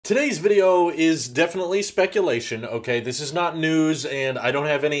Today's video is definitely speculation, okay? This is not news, and I don't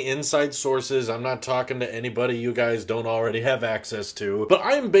have any inside sources. I'm not talking to anybody you guys don't already have access to. But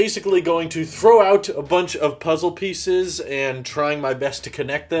I'm basically going to throw out a bunch of puzzle pieces and trying my best to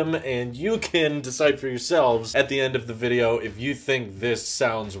connect them, and you can decide for yourselves at the end of the video if you think this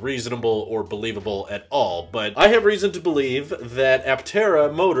sounds reasonable or believable at all. But I have reason to believe that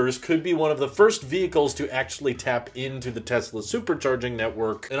Aptera motors could be one of the first vehicles to actually tap into the Tesla supercharging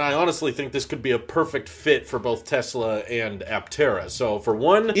network. And I honestly think this could be a perfect fit for both Tesla and Aptera. So for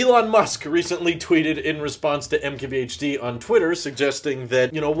one, Elon Musk recently tweeted in response to MKBHD on Twitter suggesting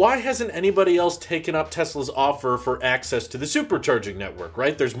that, why hasn't anybody else taken up Tesla's offer for access to the supercharging network,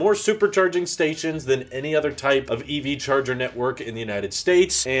 right? There's more supercharging stations than any other type of EV charger network in the United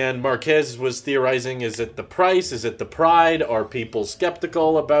States. And Marquez was theorizing, is it the price? Is it the pride? Are people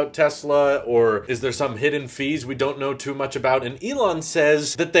skeptical about Tesla? Or is there some hidden fees we don't know too much about? And Elon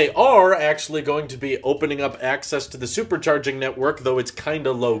says that they are actually going to be opening up access to the supercharging network, though it's kind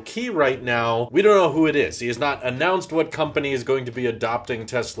of low-key right now. We don't know who it is. He has not announced what company is going to be adopting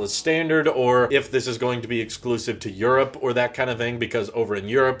Tesla's standard, or if this is going to be exclusive to Europe or that kind of thing, because over in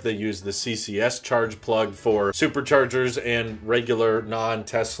Europe they use the CCS charge plug for superchargers and regular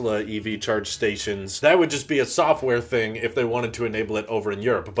non-Tesla EV charge stations. That would just be a software thing if they wanted to enable it over in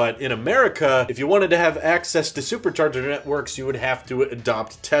Europe. But in America, if you wanted to have access to supercharger networks, you would have to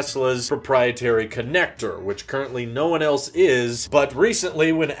adopt Tesla's proprietary connector, which currently no one else is. But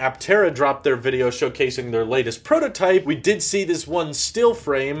recently, when Aptera dropped their video showcasing their latest prototype, we did see this one still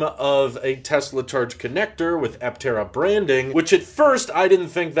frame of a Tesla charge connector with Aptera branding, which at first I didn't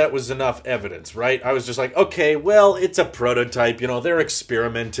think that was enough evidence, right? I was just like, okay, well, it's a prototype, they're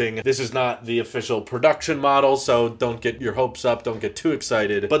experimenting. This is not the official production model, so don't get your hopes up, don't get too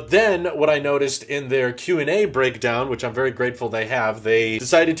excited. But then what I noticed in their Q&A breakdown, which I'm very grateful they have, they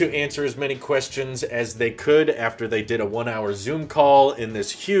decided to answer as many questions as they could after they did a 1-hour Zoom call in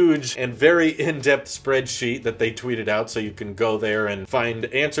this huge and very in-depth spreadsheet that they tweeted out, so you can go there and find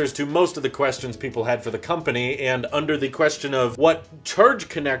answers to most of the questions people had for the company. And under the question of what charge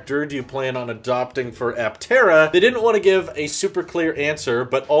connector do you plan on adopting for Aptera, they didn't want to give a super clear answer,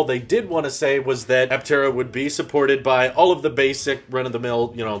 but all they did want to say was that Aptera would be supported by all of the basic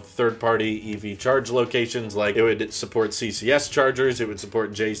run-of-the-mill, third-party EV charge locations. Like, it would support CCS chargers, it would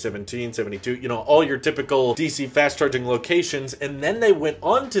support J17, 72, all your typical DC fast charging locations. And then they went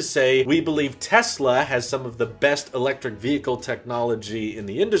on to say, we believe Tesla has some of the best electric vehicle technology in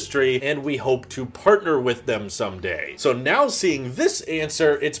the industry, and we hope to partner with them someday. So now seeing this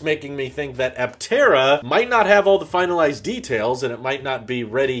answer, it's making me think that Aptera might not have all the finalized details, and it might not be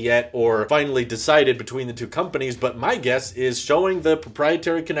ready yet or finally decided between the two companies, but my guess is showing the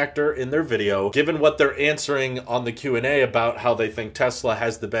proprietary connector in their video, given what they're answering on the Q&A about how they think Tesla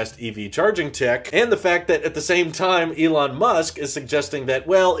has the best EV charging tech, and the fact that at the same time Elon Musk is suggesting that,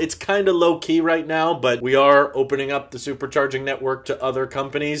 well, it's kind of low-key right now, but we are opening up the supercharging network to other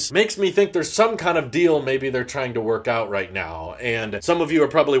companies, makes me think there's some kind of deal maybe they're trying to work out right now. And some of you are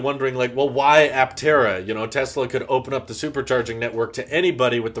probably wondering, like, well, why Aptera? Tesla could open up the supercharging network to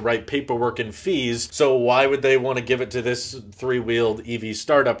anybody with the right paperwork and fees, so why would they want to give it to this three-wheeled EV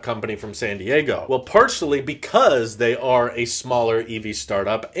startup company from San Diego? Well, partially because they are a smaller EV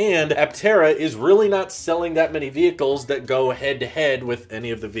startup, and Aptera is really not selling that many vehicles that go head-to-head with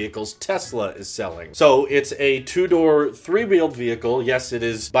any of the vehicles Tesla is selling. So it's a two-door, three-wheeled vehicle. Yes, it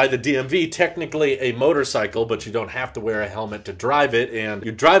is by the DMV technically a motorcycle, but you don't have to wear a helmet to drive it, and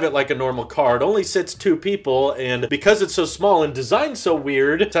you drive it like a normal car. It only sits two people, and because it's so small and designed so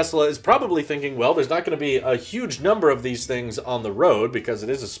weird, Tesla is probably thinking, well, there's not going to be a huge number of these things on the road because it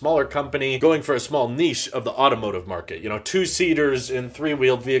is a smaller company going for a small niche of the automotive market. Two-seaters in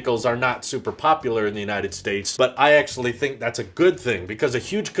three-wheeled vehicles are not super popular in the United States, but I actually think that's a good thing, because a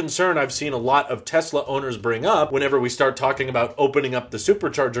huge concern I've seen a lot of Tesla owners bring up whenever we start talking about opening up the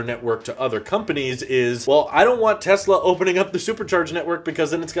supercharger network to other companies is, well, I don't want Tesla opening up the supercharger network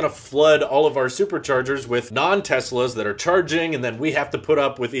because then it's going to flood all of our superchargers with non-Teslas that are charging, and then we have to put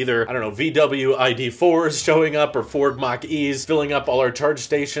up with either, I don't know, VW ID4s showing up or Ford Mach-E's filling up all our charge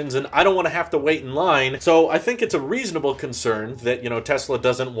stations, and I don't want to have to wait in line. So I think it's a reasonable concern that, Tesla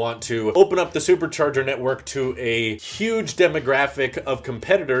doesn't want to open up the supercharger network to a huge demographic of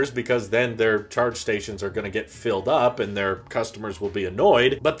competitors, because then their charge stations are going to get filled up and their customers will be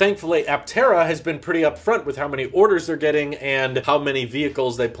annoyed. But thankfully, Aptera has been pretty upfront with how many orders they're getting and how many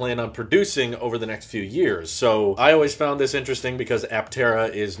vehicles they plan on producing over the next few years. So I always found this interesting because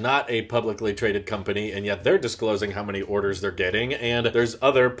Aptera is not a publicly traded company, and yet they're disclosing how many orders they're getting, and there's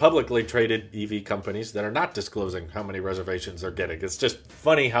other publicly traded EV companies that are not disclosing how many reservations they're getting. big. It's just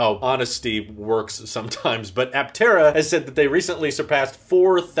funny how honesty works sometimes. But Aptera has said that they recently surpassed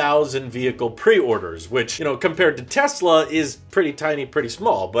 4,000 vehicle pre-orders, which, you know, compared to Tesla is pretty tiny, pretty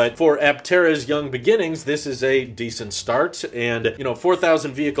small. But for Aptera's young beginnings, this is a decent start. And, you know,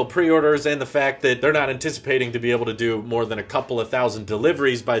 4,000 vehicle pre-orders and the fact that they're not anticipating to be able to do more than a couple of thousand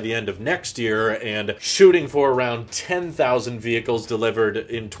deliveries by the end of next year and shooting for around 10,000 vehicles delivered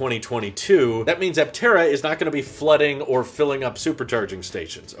in 2022, that means Aptera is not going to be flooding or filling up supercharging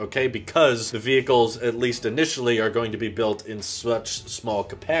stations, okay? Because the vehicles, at least initially, are going to be built in such small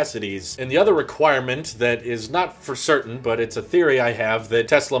capacities. And the other requirement that is not for certain, but it's a theory I have that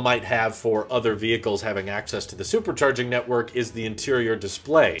Tesla might have for other vehicles having access to the supercharging network is the interior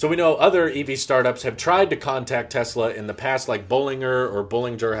display. So we know other EV startups have tried to contact Tesla in the past, like Bollinger,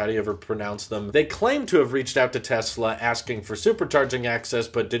 how do you ever pronounce them? They claim to have reached out to Tesla asking for supercharging access,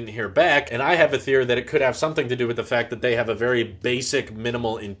 but didn't hear back. And I have a theory that it could have something to do with the fact that they have a very basic,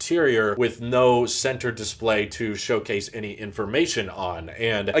 minimal interior with no center display to showcase any information on.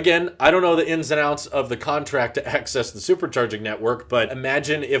 And again, I don't know the ins and outs of the contract to access the supercharging network, but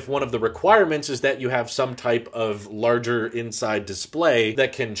imagine if one of the requirements is that you have some type of larger inside display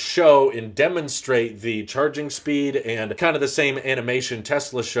that can show and demonstrate the charging speed and kind of the same animation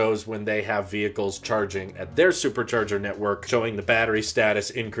Tesla shows when they have vehicles charging at their supercharger network, showing the battery status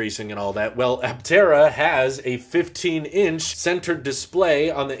increasing and all that. Well, Aptera has a 15-inch centered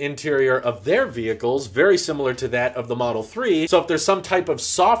display on the interior of their vehicles, very similar to that of the Model 3. So if there's some type of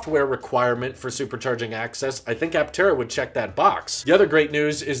software requirement for supercharging access, I think Aptera would check that box. The other great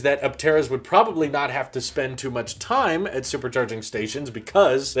news is that Apteras would probably not have to spend too much time at supercharging stations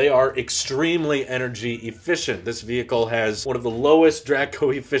because they are extremely energy efficient. This vehicle has one of the lowest drag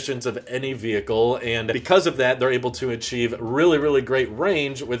coefficients of any vehicle, and because of that, they're able to achieve really, really great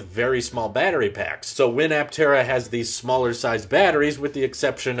range with very small battery packs. So when Aptera has these smaller sized batteries, with the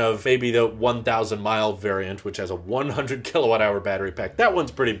exception of maybe the 1,000 mile variant, which has a 100 kilowatt hour battery pack, that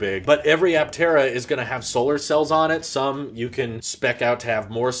one's pretty big, but every Aptera is going to have solar cells on it. Some you can spec out to have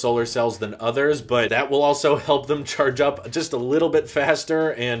more solar cells than others, but that will also help them charge up just a little bit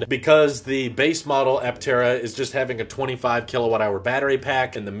faster. And because the base model Aptera is just having a 25 kilowatt hour battery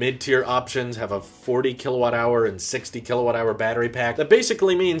pack and the mid-tier options have a 40 kilowatt hour and 60 kilowatt hour battery pack, that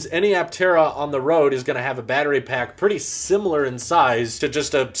basically means any Aptera on the road is going to have a battery pack pretty similar in size to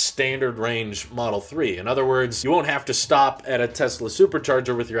just a standard range Model 3. In other words, you won't have to stop at a Tesla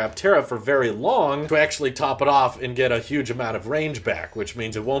supercharger with your Aptera for very long to actually top it off and get a huge amount of range back, which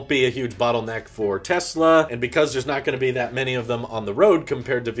means it won't be a huge bottleneck for Tesla. And because there's not going to be that many of them on the road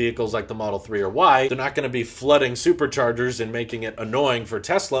compared to vehicles like the Model 3 or Y, they're not going to be flooding superchargers and making it annoying for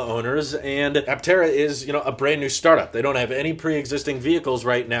Tesla owners. And Aptera is, you know, a brand new startup. They don't have any pre-existing vehicles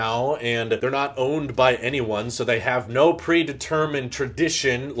right now, and they're not owned by anyone, so they have no predetermined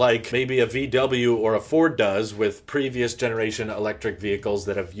tradition like maybe a VW or a Ford does with previous generation electric vehicles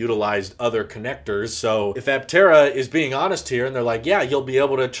that have utilized other connectors. So if Aptera is being honest here and they're like, yeah, you'll be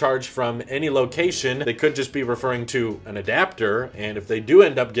able to charge from any location, they could just be referring to an adapter. And if they do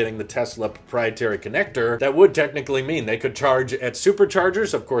end up getting the Tesla proprietary connector, that would technically mean they could charge at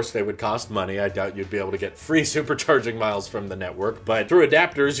superchargers. Of course, they would cost money. I doubt you'd be able to get free supercharging miles from the network, but through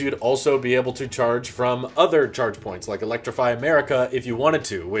adapters, you'd also be able to charge from other charge points like Electrify America if you wanted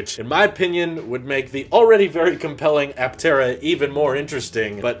to, which in my opinion would make the already very compelling Aptera even more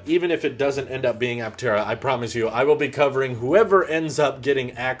interesting. But even if it doesn't end up being Aptera, I promise you, I will be covering whoever ends up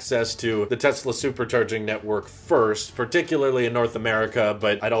getting access to the Tesla supercharging network first, particularly in North America,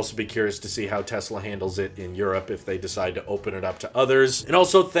 but I'd also be curious to see how Tesla handles it in Europe if they decide to open it up to others. And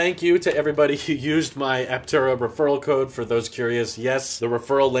also thank you to everybody who used my Aptera referral code. For those curious, yes, the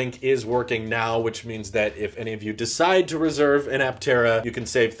referral link is working now, which means that if any of you decide to reserve an Aptera, you can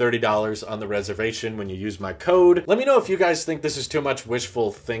save $30 on the reservation when you use my code. Let me know if you guys think this is too much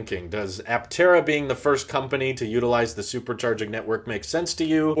wishful thinking. Does Aptera being the first company to utilize the supercharging network make sense to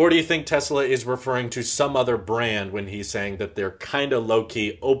you? Or do you think Tesla is referring to some other brand when he's saying that they're kind of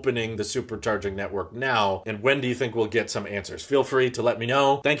low-key opening the supercharging network now? And when do you think we'll get some answers? Feel free to let me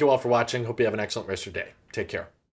know. Thank you all for watching. Hope you have an excellent rest of your day. Take care.